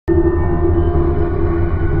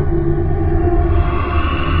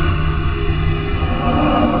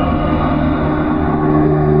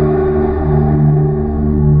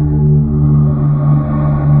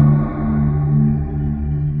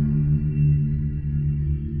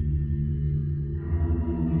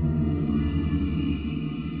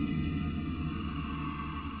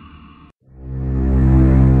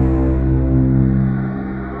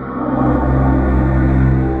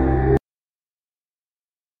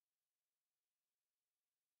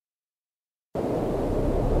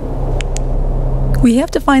We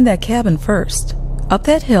have to find that cabin first, up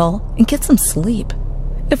that hill, and get some sleep.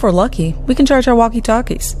 If we're lucky, we can charge our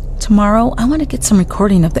walkie-talkies. Tomorrow, I want to get some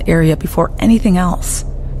recording of the area before anything else.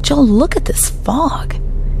 Joe, look at this fog.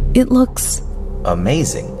 It looks...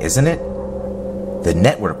 amazing, isn't it? The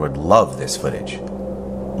network would love this footage.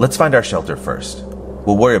 Let's find our shelter first.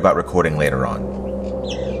 We'll worry about recording later on.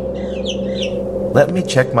 Let me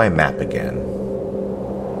check my map again.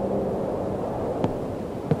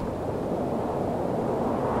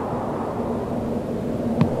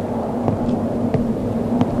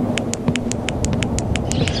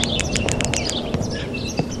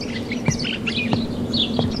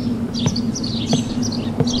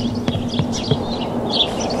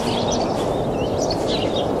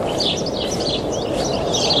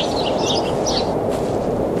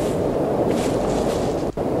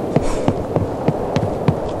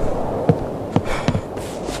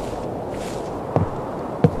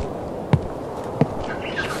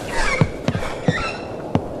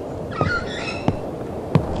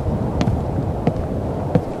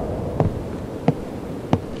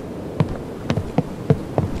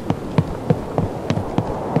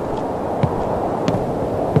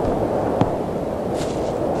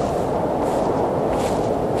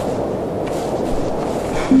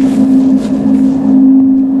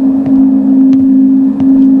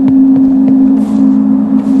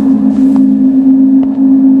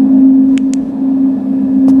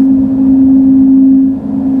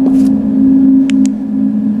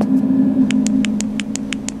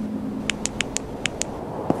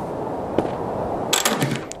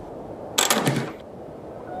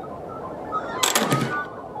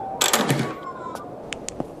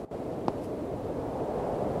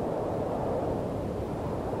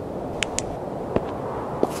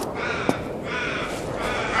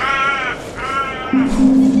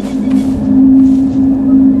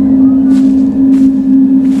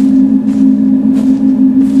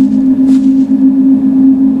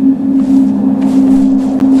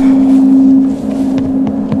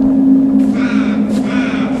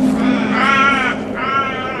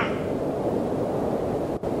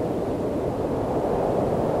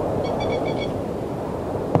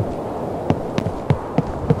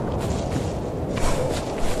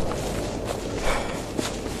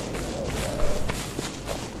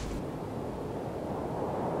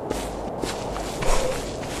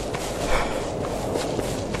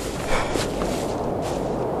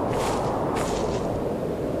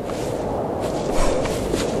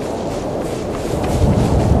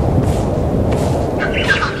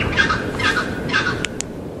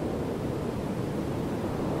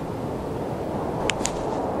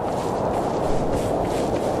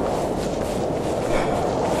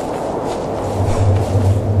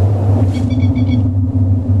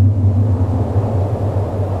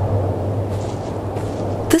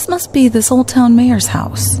 This must be this old town mayor's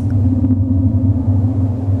house.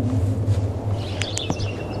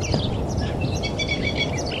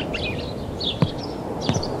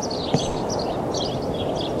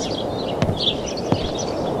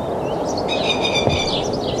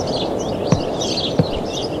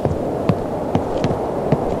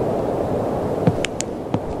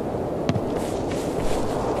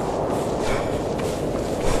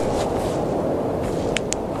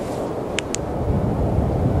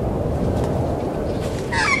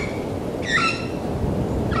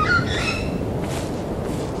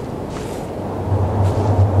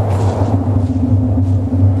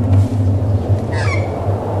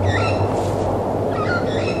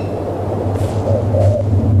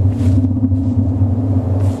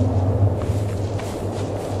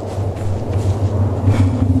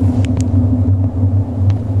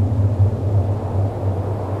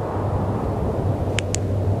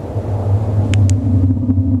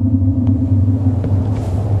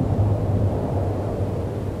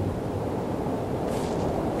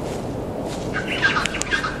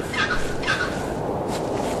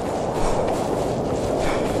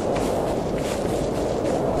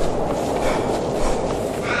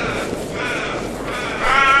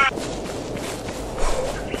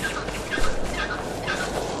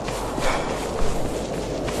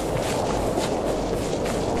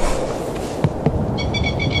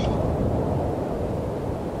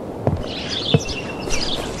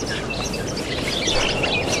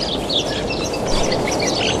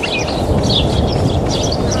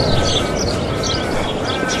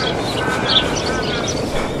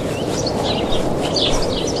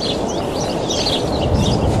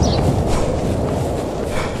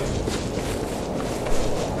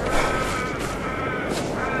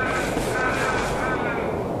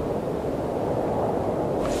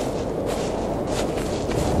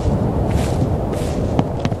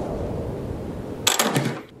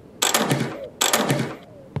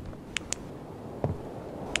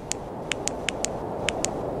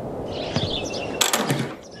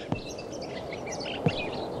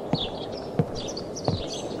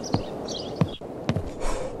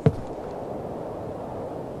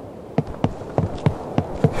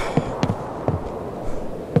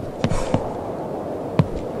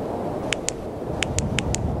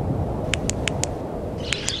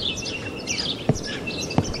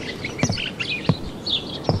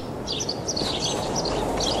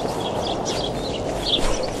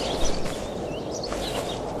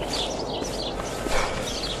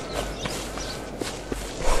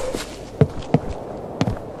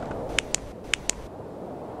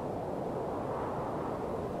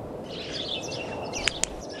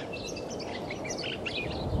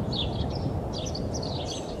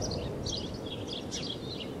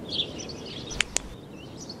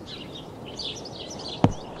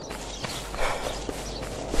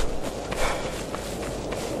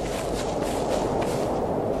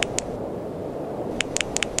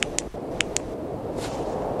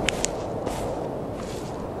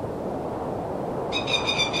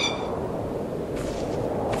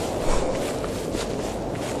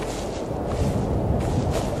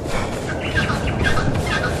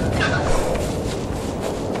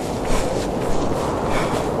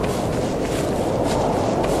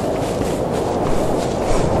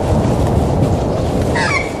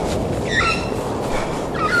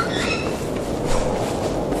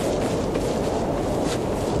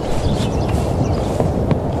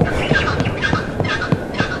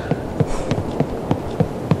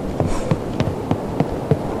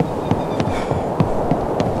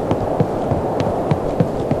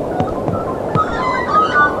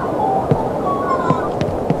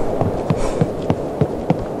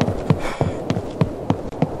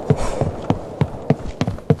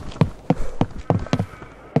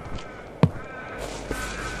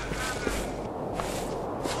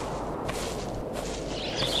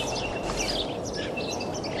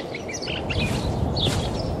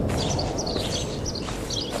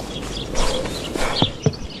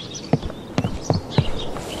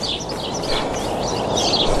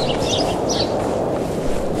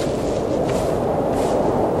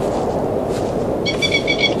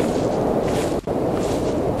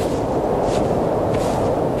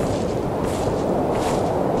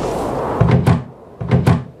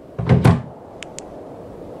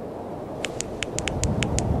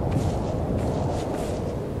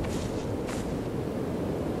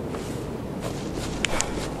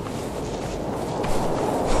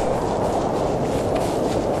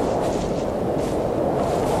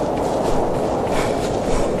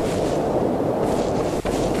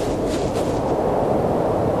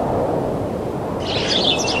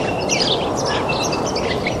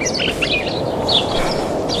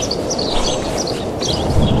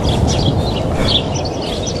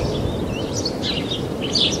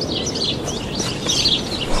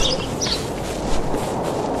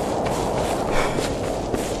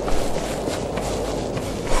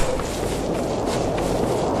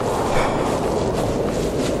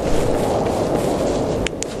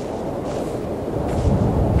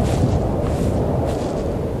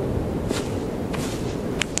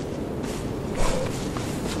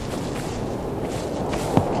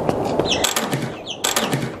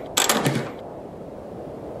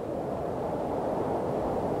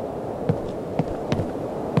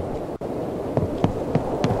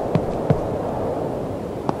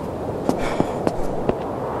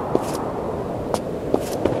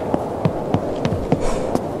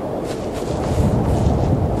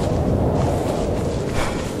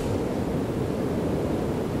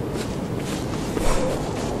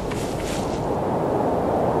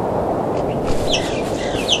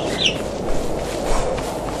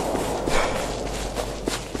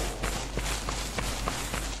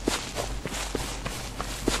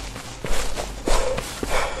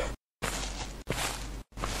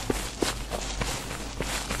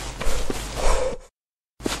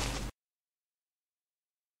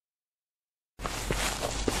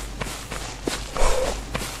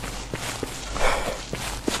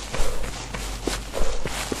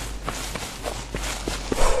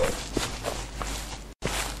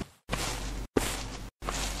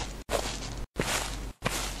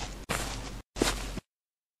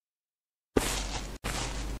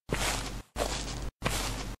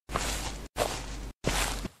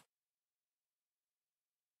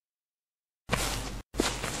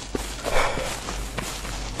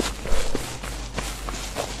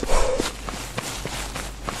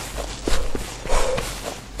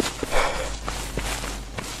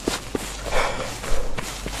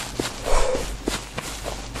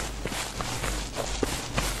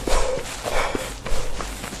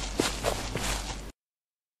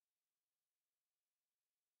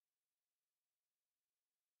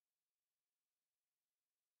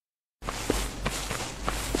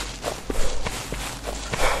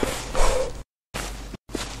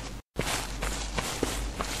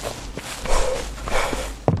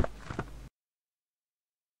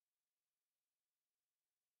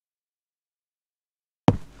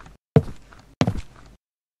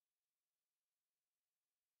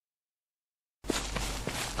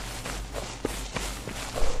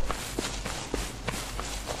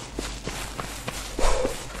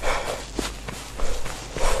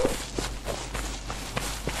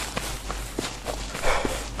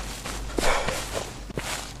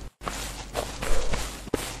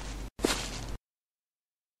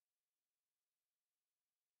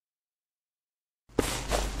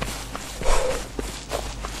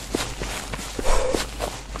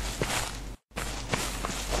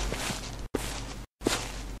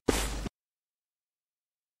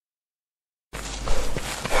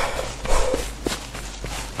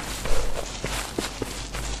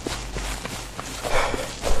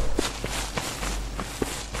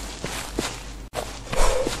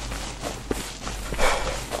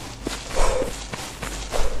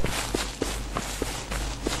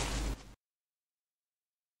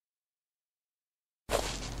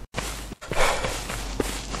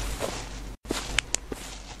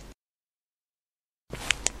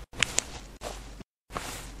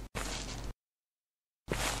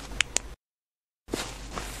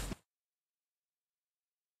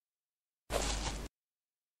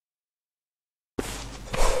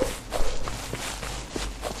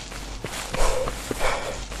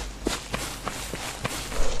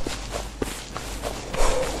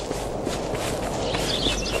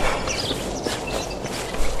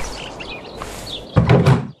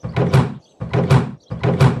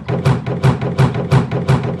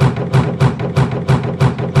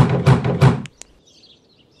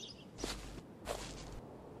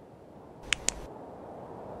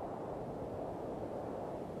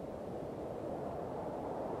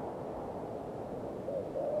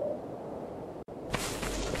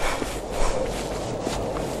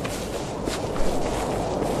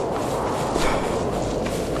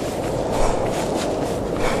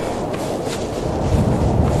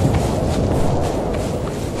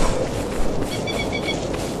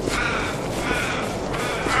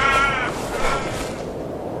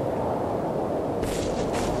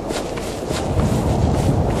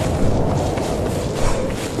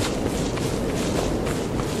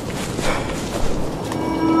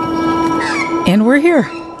 we're here.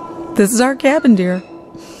 This is our cabin, dear.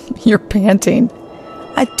 You're panting.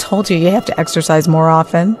 I told you have to exercise more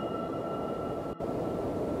often.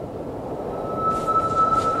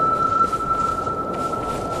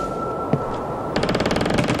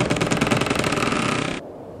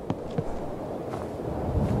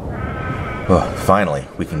 Oh, finally,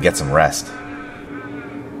 we can get some rest.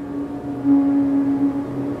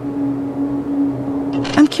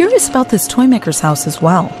 I'm curious about this toy maker's house as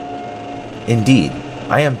well. Indeed,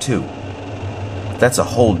 I am too. That's a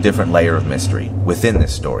whole different layer of mystery within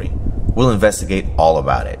this story. We'll investigate all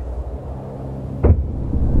about it.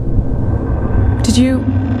 Did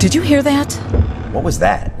you hear that? What was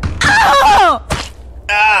that? Oh!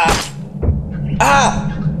 Ah!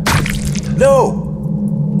 Ah! No!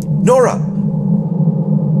 Nora!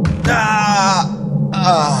 Ah!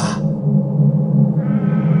 Ah!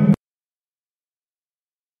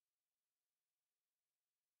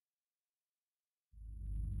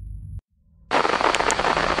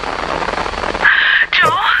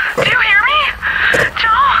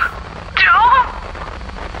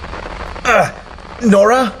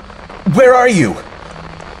 Nora? Where are you?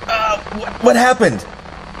 What happened?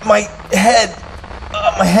 My head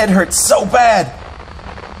hurts so bad.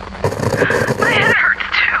 My head hurts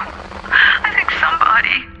too. I think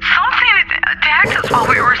something attacked us while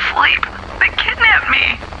we were asleep. They kidnapped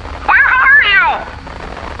me. Where are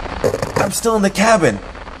you? I'm still in the cabin.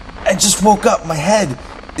 I just woke up. My head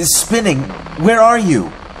is spinning. Where are you?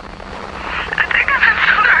 I think I'm in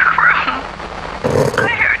some dark room. I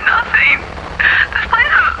hear nothing. This place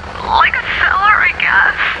is like a cellar, I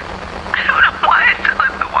guess. I don't know why I still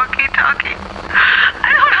have the walkie-talkie. I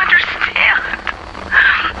don't understand.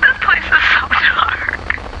 This place is so dark.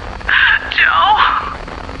 Joe?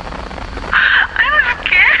 I'm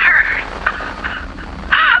scared.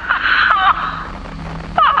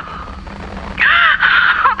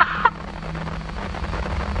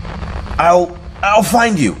 I'll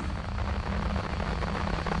find you.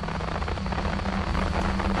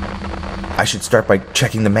 I should start by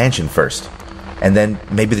checking the mansion first, and then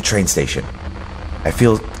maybe the train station. I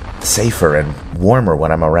feel safer and warmer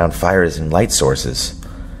when I'm around fires and light sources.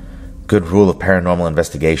 Good rule of paranormal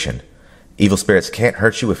investigation. Evil spirits can't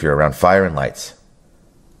hurt you if you're around fire and lights.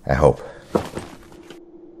 I hope.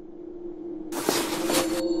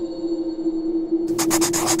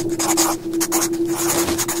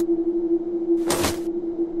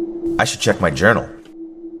 I should check my journal.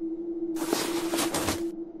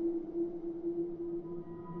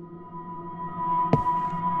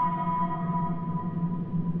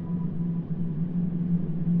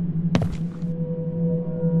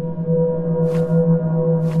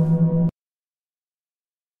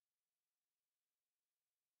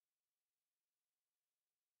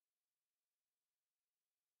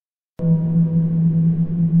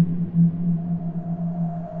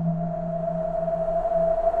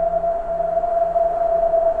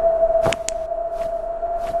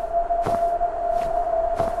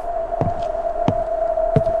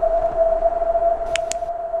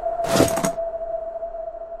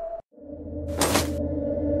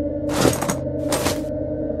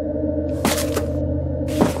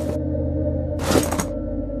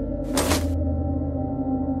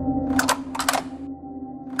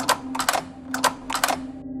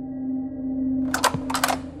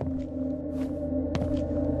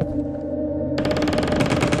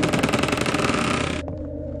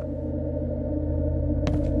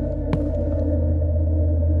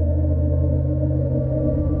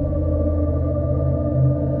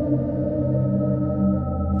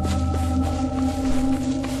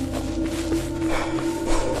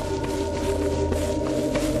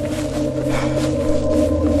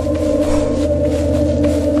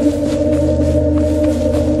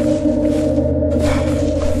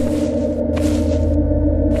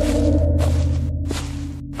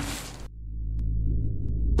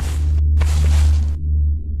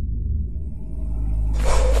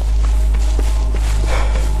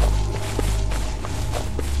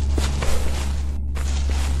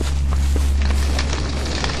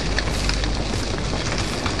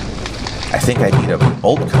 I think I need a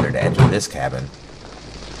bolt cutter to enter this cabin.